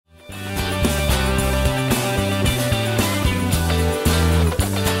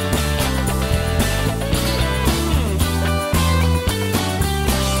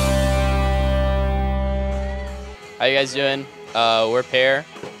How you guys doing? We're Pear.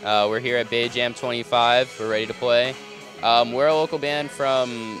 We're here at Bay Jam 25. We're ready to play. We're a local band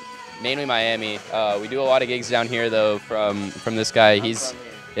from mainly Miami. We do a lot of gigs down here though from this guy. I'm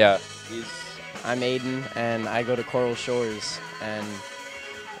Aiden, and I go to Coral Shores, and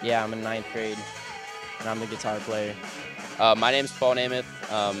yeah, I'm in 9th grade, and I'm the guitar player. My name's Paul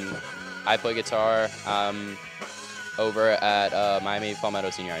Namath. I play guitar. I'm over at Miami Palmetto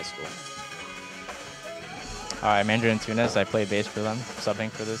Senior High School. Hi, I'm Andrew Antunes. I play bass for them,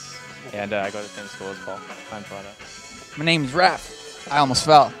 subbing for this, and I go to the same school as Paul. I'm Florida. My name's Raph. I almost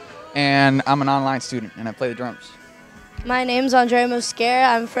fell. And I'm an online student, and I play the drums. My name's Andrea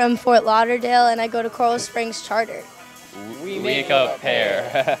Mosquera. I'm from Fort Lauderdale, and I go to Coral Springs Charter. We make up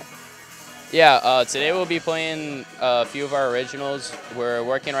Pear. Yeah, today we'll be playing a few of our originals. We're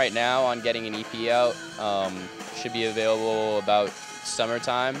working right now on getting an EP out. Should be available about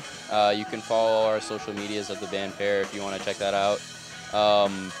summertime. You can follow our social medias of the band Pear if you want to check that out.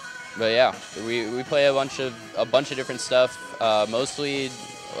 But yeah, we play a bunch of different stuff, mostly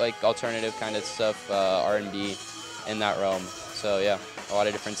like alternative kind of stuff, R&B in that realm. So yeah, a lot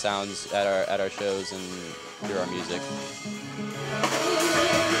of different sounds at our shows and through our music.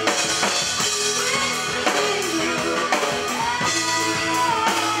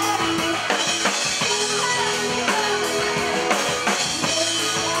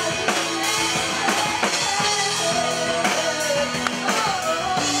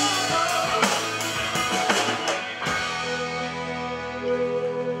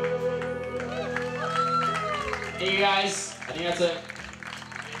 Hey you guys, I think that's it.